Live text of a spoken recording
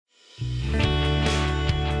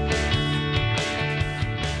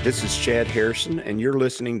This is Chad Harrison, and you're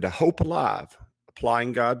listening to Hope Alive,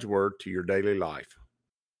 applying God's Word to your daily life.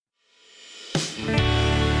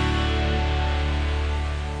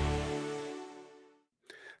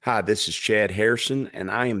 Hi, this is Chad Harrison, and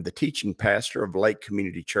I am the teaching pastor of Lake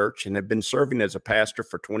Community Church and have been serving as a pastor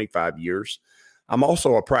for 25 years. I'm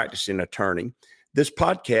also a practicing attorney. This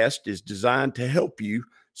podcast is designed to help you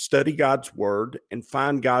study God's Word and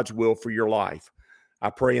find God's will for your life. I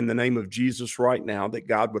pray in the name of Jesus right now that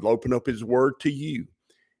God would open up His Word to you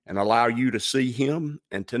and allow you to see Him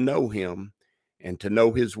and to know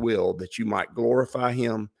His will, that you might glorify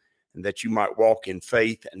Him and that you might walk in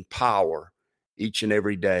faith and power each and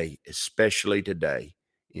every day, especially today,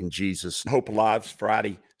 in Jesus. Hope Alive's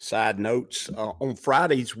Friday side notes. On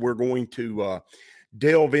Fridays, we're going to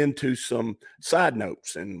delve into some side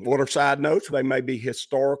notes. And what are side notes? They may be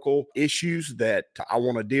historical issues that I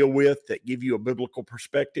want to deal with that give you a biblical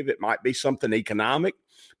perspective. It might be something economic,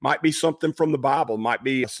 might be something from the Bible, might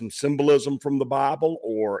be some symbolism from the Bible,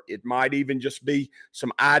 or it might even just be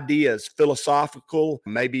some ideas, philosophical,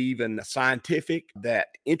 maybe even scientific, that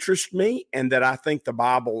interest me and that I think the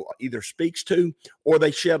Bible either speaks to, or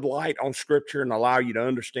they shed light on Scripture and allow you to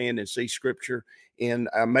understand and see Scripture in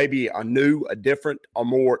maybe a new, a different, a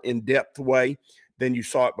more in-depth way than you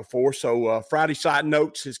saw it before. So Friday Side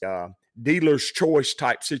Notes is dealer's choice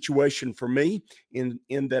type situation for me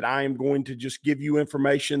in that I am going to just give you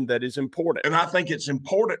information that is important. And I think it's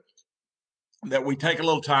important that we take a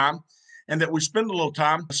little time and that we spend a little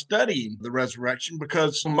time studying the resurrection,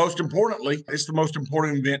 because most importantly, it's the most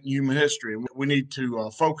important event in human history. We need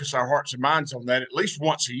to focus our hearts and minds on that at least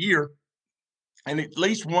once a year and at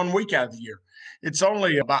least 1 week out of the year. It's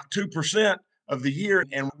only about 2% of the year.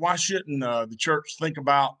 And why shouldn't the church think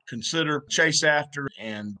about, consider, chase after,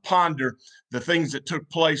 and ponder the things that took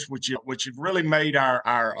place, which have really made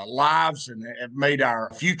our lives and have made our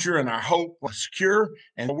future and our hope secure.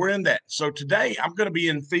 And we're in that. So today I'm going to be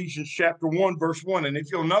in Ephesians chapter 1, verse 1. And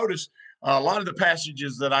if you'll notice, a lot of the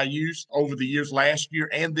passages that I used over the years, last year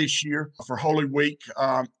and this year for Holy Week,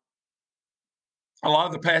 a lot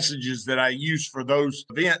of the passages that I use for those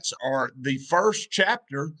events are the first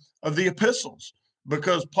chapter of the epistles,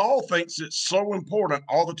 because Paul thinks it's so important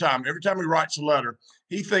all the time. Every time he writes a letter,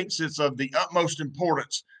 he thinks it's of the utmost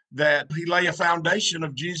importance that he lay a foundation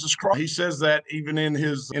of Jesus Christ. He says that even in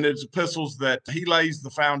his epistles, that he lays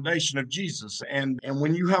the foundation of Jesus. And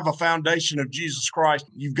when you have a foundation of Jesus Christ,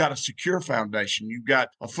 you've got a secure foundation. You've got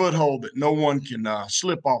a foothold that no one can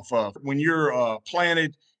slip off of. When you're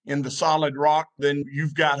planted in the solid rock, then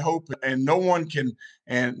you've got hope, and no one can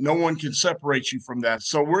separate you from that.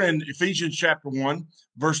 So we're in Ephesians chapter 1,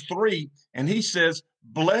 verse 3, and he says,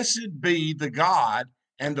 "Blessed be the God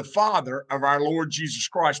and the Father of our Lord Jesus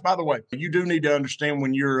Christ." By the way, you do need to understand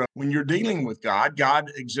when you're dealing with God,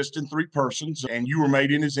 God exists in three persons, and you were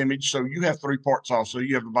made in His image. So you have three parts also.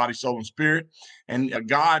 You have the body, soul, and spirit. And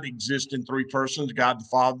God exists in three persons: God the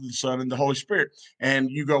Father, the Son, and the Holy Spirit.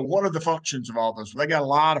 And you go, what are the functions of all those? They got a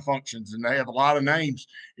lot of functions, and they have a lot of names,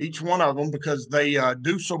 each one of them, because they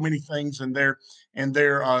do so many things, and they're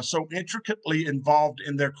so intricately involved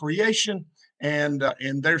in their creation. And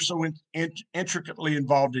they're so intricately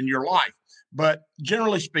involved in your life. But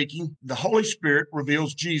generally speaking, the Holy Spirit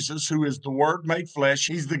reveals Jesus, who is the Word made flesh.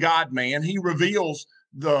 He's the God-man. He reveals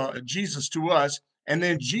the Jesus to us, and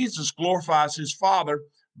then Jesus glorifies His Father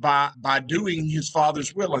by doing His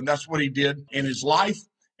Father's will, and that's what He did in His life.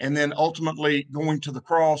 And then ultimately going to the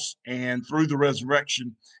cross, and through the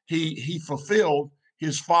resurrection, He fulfilled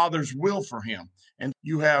His Father's will for Him. And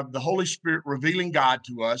you have the Holy Spirit revealing God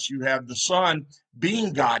to us. You have the Son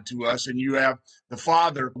being God to us. And you have the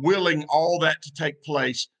Father willing all that to take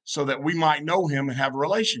place so that we might know Him and have a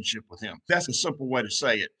relationship with Him. That's a simple way to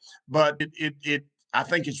say it. But I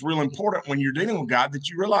think it's real important when you're dealing with God that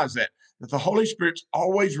you realize that the Holy Spirit's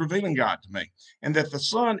always revealing God to me, and that the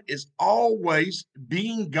Son is always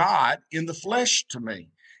being God in the flesh to me,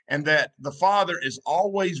 and that the Father is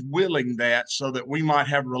always willing that so that we might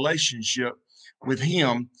have a relationship with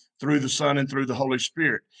Him through the Son and through the Holy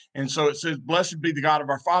Spirit. And so it says, "Blessed be the God of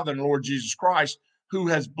our Father and Lord Jesus Christ, who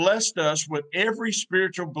has blessed us with every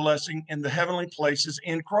spiritual blessing in the heavenly places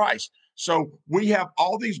in Christ." So we have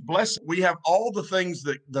all these blessings. We have all the things,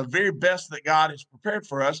 that the very best that God has prepared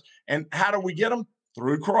for us. And how do we get them?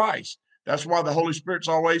 Through Christ. That's why the Holy Spirit's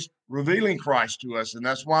always revealing Christ to us. And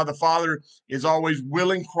that's why the Father is always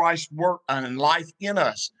willing Christ's work and life in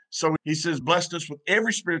us. So He says, blessed us with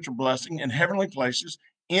every spiritual blessing in heavenly places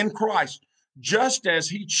in Christ, just as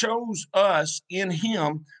He chose us in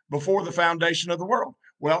Him before the foundation of the world.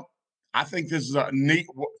 Well, I think this is a neat,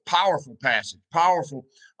 powerful passage, powerful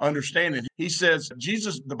understanding. He says,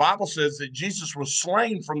 the Bible says that Jesus was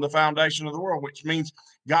slain from the foundation of the world, which means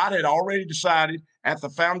God had already decided at the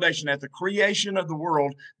foundation, at the creation of the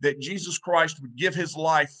world, that Jesus Christ would give his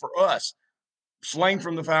life for us, slain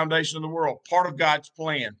from the foundation of the world, part of God's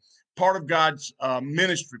plan, part of God's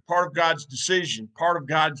ministry, part of God's decision, part of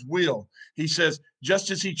God's will. He says,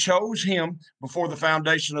 just as he chose him before the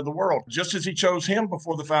foundation of the world, just as he chose him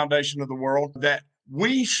before the foundation of the world, that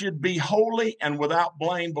we should be holy and without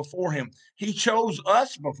blame before him. He chose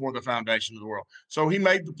us before the foundation of the world. So he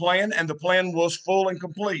made the plan, and the plan was full and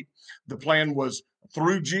complete. The plan was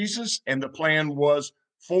through Jesus, and the plan was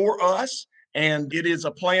for us. And it is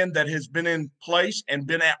a plan that has been in place and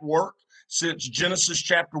been at work since Genesis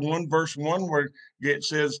chapter 1, verse 1, where it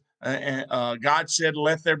says, God said,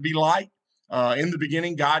 let there be light. In the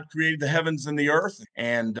beginning, God created the heavens and the earth,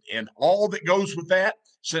 and all that goes with that.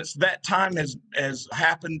 Since that time has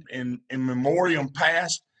happened in memoriam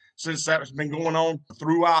past, since that has been going on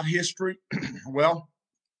throughout history, well,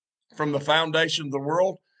 from the foundation of the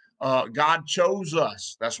world, God chose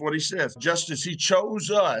us. That's what he says. Just as he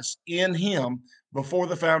chose us in him before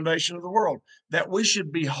the foundation of the world, that we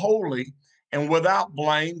should be holy and without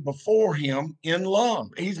blame before him in love.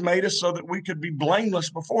 He's made us so that we could be blameless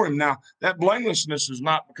before him. Now, that blamelessness is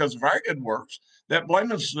not because of our good works. That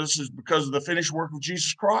blamelessness is because of the finished work of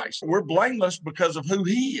Jesus Christ. We're blameless because of who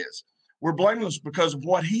he is. We're blameless because of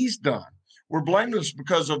what he's done. We're blameless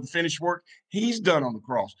because of the finished work he's done on the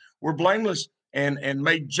cross. We're blameless and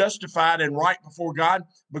made justified and right before God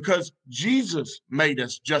because Jesus made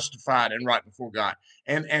us justified and right before God.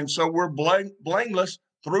 And so we're blameless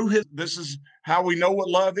through his. This is how we know what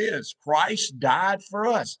love is. Christ died for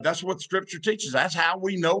us. That's what Scripture teaches. That's how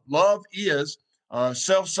we know love is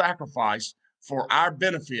self-sacrifice for our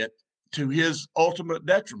benefit to his ultimate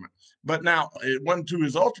detriment. But now it wasn't to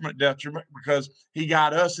his ultimate detriment because he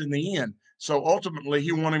got us in the end. So ultimately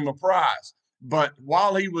he won him a prize. But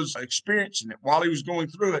while he was experiencing it, while he was going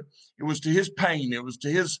through it, it was to his pain, it was to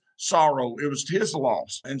his sorrow, it was to his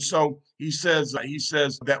loss. And so he says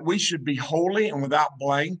that we should be holy and without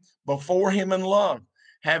blame before him in love,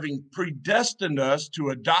 having predestined us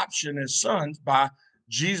to adoption as sons by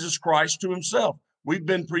Jesus Christ to himself. We've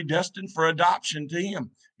been predestined for adoption to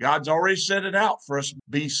him. God's already set it out for us to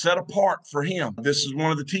be set apart for him. This is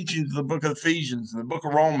one of the teachings of the book of Ephesians and the book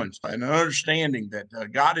of Romans, and an understanding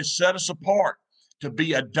that God has set us apart to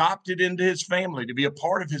be adopted into his family, to be a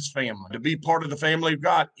part of his family, to be part of the family of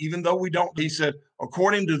God, even though we don't. He said,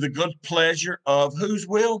 according to the good pleasure of whose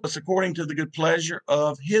will? It's according to the good pleasure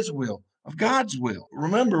of his will, of God's will.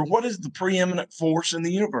 Remember, what is the preeminent force in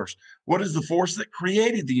the universe? What is the force that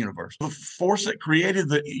created the universe? The force that created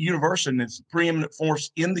the universe, and its preeminent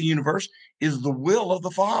force in the universe, is the will of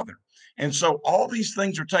the Father. And so all these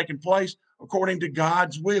things are taking place according to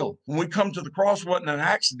God's will. When we come to the cross, it wasn't an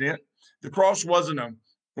accident. The cross wasn't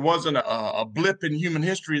a blip in human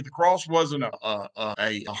history. The cross wasn't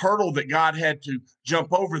a hurdle that God had to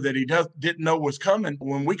jump over that he didn't know was coming.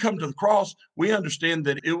 When we come to the cross, we understand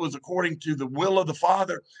that it was according to the will of the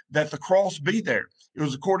Father that the cross be there. It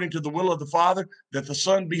was according to the will of the Father that the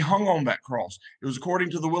Son be hung on that cross. It was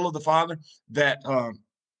according to the will of the Father that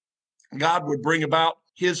God would bring about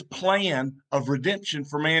his plan of redemption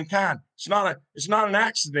for mankind. It's not an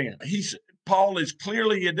accident. Paul is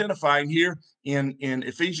clearly identifying here in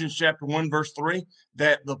Ephesians chapter 1, verse 3,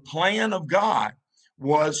 that the plan of God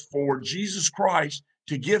was for Jesus Christ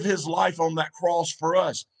to give his life on that cross for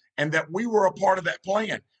us, and that we were a part of that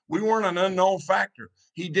plan. We weren't an unknown factor.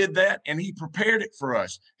 He did that, and he prepared it for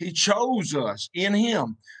us. He chose us in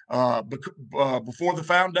him before the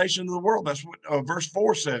foundation of the world. That's what verse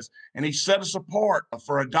 4 says. And he set us apart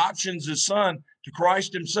for adoptions as son to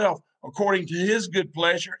Christ himself, according to his good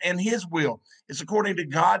pleasure and his will. It's according to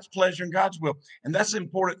God's pleasure and God's will. And that's an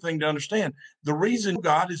important thing to understand. The reason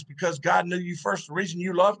God is because God knew you first. The reason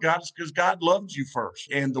you love God is because God loved you first.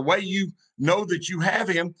 And the way you know that you have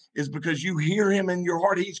him is because you hear him in your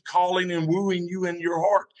heart. He's calling and wooing you in your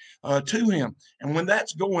heart to him. And when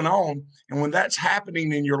that's going on, and when that's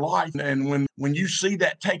happening in your life, and when you see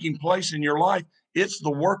that taking place in your life, it's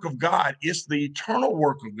the work of God. It's the eternal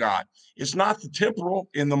work of God. It's not the temporal,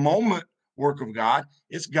 in the moment work of God.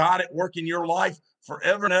 It's God at work in your life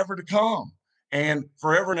forever and ever to come, and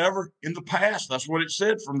forever and ever in the past. That's what it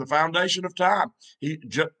said from the foundation of time.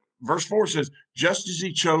 Verse 4 says, just as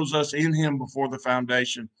he chose us in him before the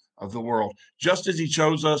foundation of the world, just as he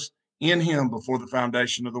chose us in him before the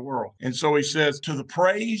foundation of the world. And so he says, to the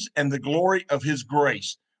praise and the glory of his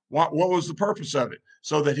grace, What was the purpose of it?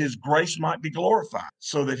 So that his grace might be glorified,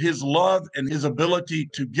 so that his love and his ability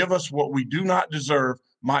to give us what we do not deserve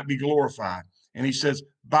might be glorified. And he says,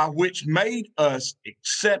 by which made us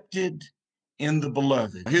accepted in the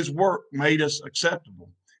beloved. His work made us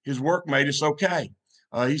acceptable. His work made us okay.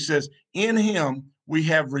 He says, in him we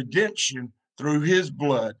have redemption through his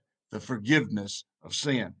blood, the forgiveness of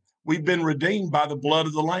sin. We've been redeemed by the blood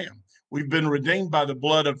of the Lamb. We've been redeemed by the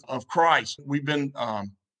blood of Christ. We've been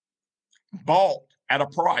bought at a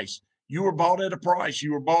price. You were bought at a price.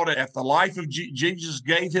 You were bought at the life of Jesus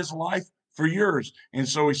gave his life for yours. And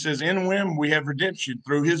so he says, in him we have redemption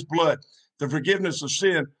through his blood, the forgiveness of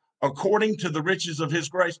sin, according to the riches of his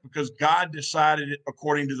grace, because God decided it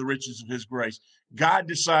according to the riches of his grace. God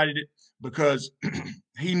decided it because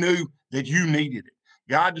he knew that you needed it.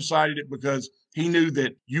 God decided it because he knew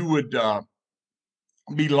that you would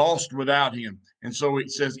be lost without him. And so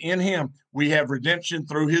it says, in him we have redemption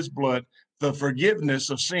through his blood, the forgiveness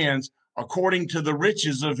of sins, according to the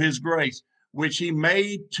riches of his grace, which he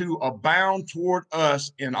made to abound toward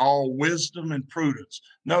us in all wisdom and prudence.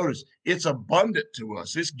 Notice, it's abundant to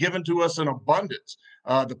us. It's given to us in abundance.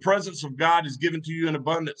 The presence of God is given to you in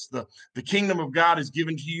abundance. The kingdom of God is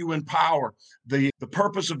given to you in power. The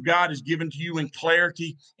purpose of God is given to you in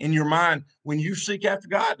clarity in your mind. When you seek after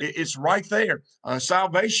God, it's right there.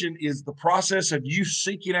 Salvation is the process of you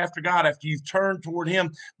seeking after God after you've turned toward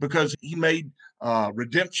him, because he made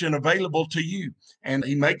redemption available to you. And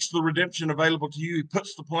he makes the redemption available to you. He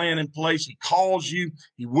puts the plan in place. He calls you.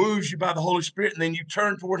 He woos you by the Holy Spirit. And then you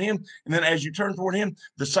turn toward him. And then as you turn toward him,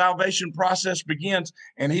 the salvation process begins,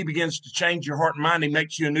 and he begins to change your heart and mind. He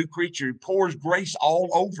makes you a new creature. He pours grace all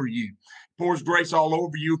over you. Pours grace all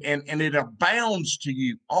over you, and it abounds to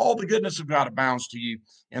you. All the goodness of God abounds to you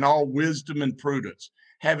in all wisdom and prudence,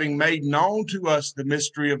 having made known to us the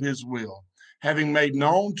mystery of his will, having made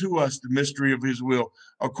known to us the mystery of his will,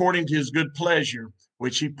 according to his good pleasure,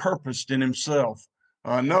 which he purposed in himself.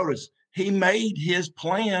 Notice, he made his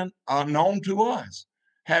plan known to us,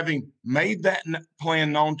 having made that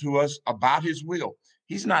plan known to us about his will.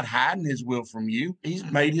 He's not hiding his will from you. He's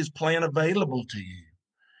made his plan available to you.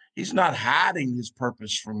 He's not hiding his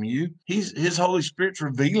purpose from you. His Holy Spirit's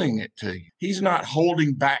revealing it to you. He's not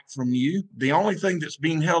holding back from you. The only thing that's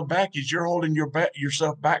being held back is you're holding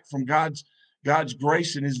yourself back from God's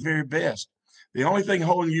grace and his very best. The only thing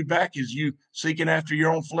holding you back is you seeking after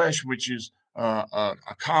your own flesh, which is a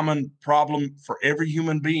common problem for every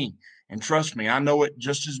human being. And trust me, I know it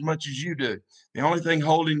just as much as you do. The only thing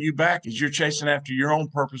holding you back is you're chasing after your own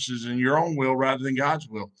purposes and your own will rather than God's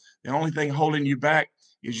will. The only thing holding you back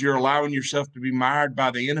is you're allowing yourself to be mired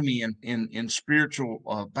by the enemy in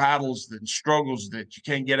spiritual battles and struggles that you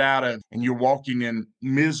can't get out of. And you're walking in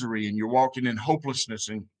misery, and you're walking in hopelessness,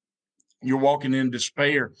 and you're walking in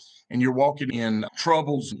despair, and you're walking in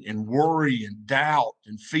troubles and worry and doubt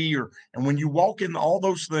and fear. And when you walk in all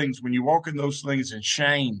those things, when you walk in those things in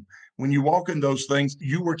shame, when you walk in those things,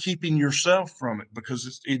 you were keeping yourself from it,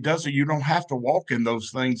 because you don't have to walk in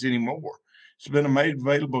those things anymore. It's been made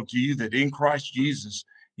available to you that in Christ Jesus,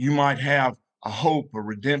 you might have a hope, a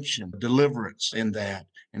redemption, a deliverance in that.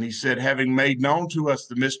 And he said, having made known to us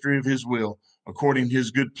the mystery of his will, according to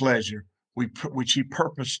his good pleasure, which he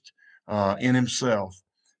purposed in himself,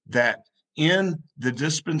 that in the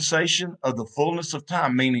dispensation of the fullness of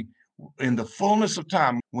time, meaning in the fullness of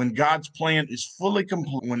time, when God's plan is fully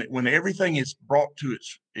complete, when everything is brought to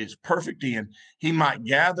its perfect end, he might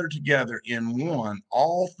gather together in one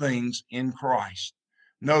all things in Christ.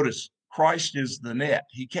 Notice, Christ is the net.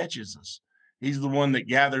 He catches us. He's the one that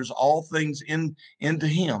gathers all things into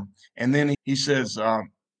him. And then he says,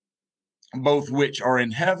 both which are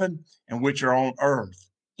in heaven and which are on earth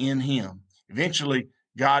in him. Eventually,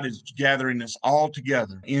 God is gathering us all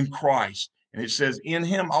together in Christ. And it says, in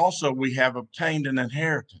him also we have obtained an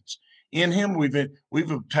inheritance. In him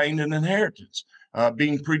we've obtained an inheritance,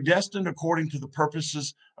 being predestined according to the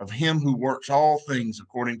purposes of him who works all things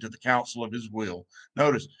according to the counsel of his will.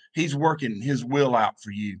 Notice, he's working his will out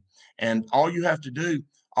for you. And all you have to do,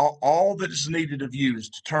 all that is needed of you is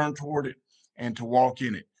to turn toward it and to walk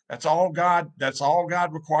in it. That's all God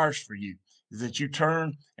requires for you, is that you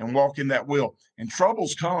turn and walk in that will. And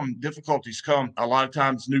troubles come, difficulties come. A lot of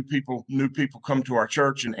times new people come to our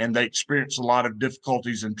church, and they experience a lot of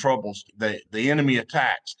difficulties and troubles. The enemy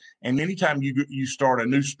attacks. And anytime you start a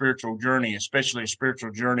new spiritual journey, especially a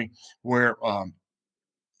spiritual journey where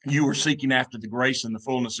you are seeking after the grace and the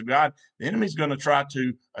fullness of God, the enemy's going to try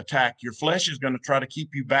to attack. Your flesh is going to try to keep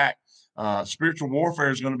you back Spiritual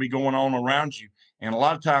warfare is going to be going on around you. And a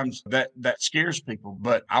lot of times that scares people.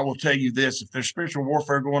 But I will tell you this, if there's spiritual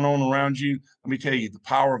warfare going on around you, let me tell you, the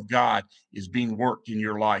power of God is being worked in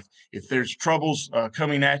your life. If there's troubles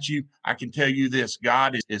coming at you, I can tell you this,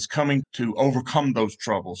 God is coming to overcome those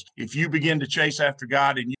troubles. If you begin to chase after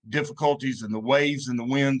God and difficulties and the waves and the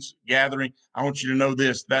winds gathering, I want you to know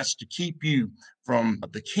this, that's to keep you from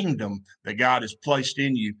the kingdom that God has placed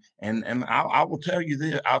in you. And I will tell you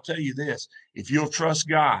this, if you'll trust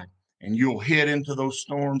God, and you'll head into those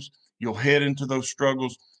storms, you'll head into those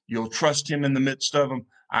struggles, you'll trust him in the midst of them,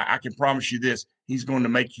 I can promise you this, he's going to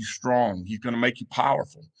make you strong. He's going to make you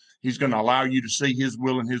powerful. He's going to allow you to see his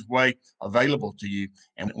will and his way available to you.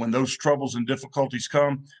 And when those troubles and difficulties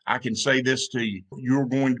come, I can say this to you, you're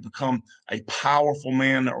going to become a powerful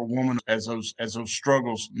man or woman as those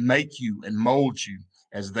struggles make you and mold you,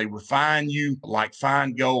 as they refine you like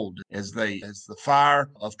fine gold, as the fire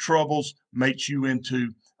of troubles makes you into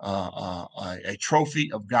a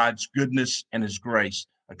trophy of God's goodness and his grace,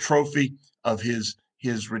 a trophy of his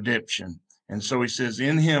redemption. And so he says,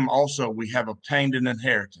 in him also we have obtained an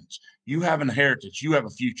inheritance. You have an inheritance. You have a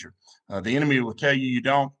future. The enemy will tell you you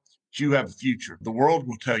don't, but you have a future. The world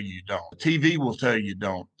will tell you you don't. The TV will tell you you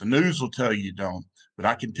don't. The news will tell you you don't. But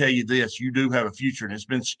I can tell you this, you do have a future, and it's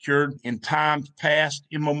been secured in times past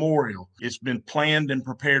immemorial. It's been planned and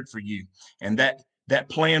prepared for you. And that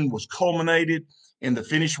plan was culminated in the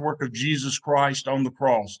finished work of Jesus Christ on the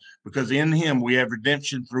cross, because in him we have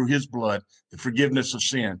redemption through his blood, the forgiveness of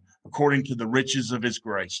sin, according to the riches of his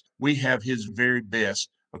grace. We have his very best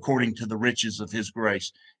according to the riches of his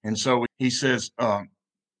grace. And so he says,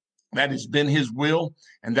 that has been his will,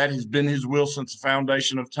 and that has been his will since the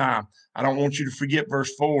foundation of time. I don't want you to forget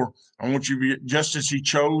verse 4. I want you to, just as he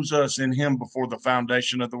chose us in him before the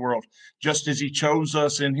foundation of the world, just as he chose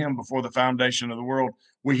us in him before the foundation of the world,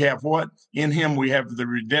 we have what? In him we have the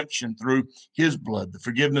redemption through his blood, the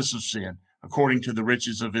forgiveness of sin, according to the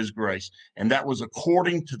riches of his grace. And that was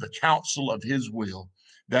according to the counsel of his will.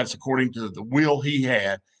 That's according to the will he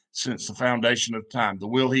had since the foundation of time, the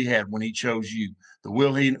will he had when he chose you, the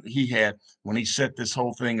will he had when he set this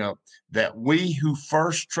whole thing up, that we who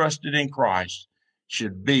first trusted in Christ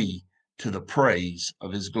should be to the praise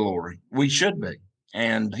of his glory. We should be.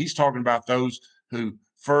 And he's talking about those who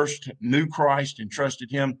first knew Christ and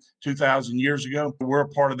trusted him 2,000 years ago. We're a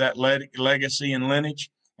part of that legacy and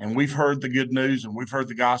lineage, and we've heard the good news, and we've heard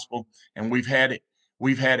the gospel, and we've had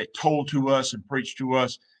it told to us and preached to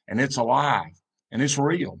us, and it's alive. And it's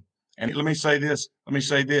real. And let me say this.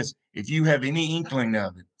 If you have any inkling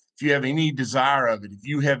of it, if you have any desire of it, if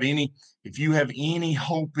you have any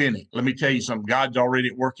hope in it, let me tell you something. God's already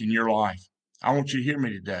at work in your life. I want you to hear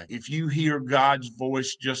me today. If you hear God's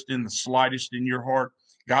voice just in the slightest in your heart,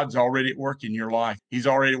 God's already at work in your life. He's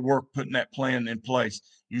already at work putting that plan in place.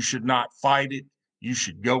 You should not fight it. You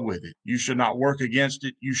should go with it. You should not work against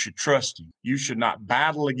it. You should trust him. You should not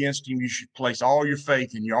battle against him. You should place all your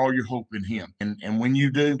faith and all your hope in him. And when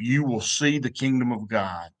you do, you will see the kingdom of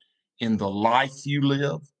God in the life you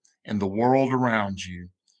live and the world around you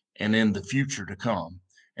and in the future to come.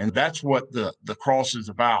 And that's what the cross is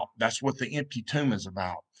about. That's what the empty tomb is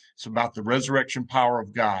about. It's about the resurrection power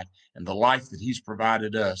of God and the life that he's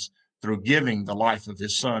provided us through giving the life of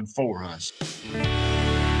his son for us.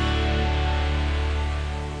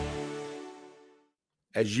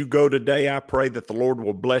 As you go today, I pray that the Lord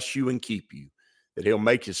will bless you and keep you, that he'll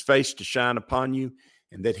make his face to shine upon you,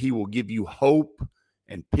 and that he will give you hope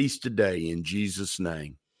and peace today in Jesus'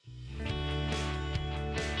 name.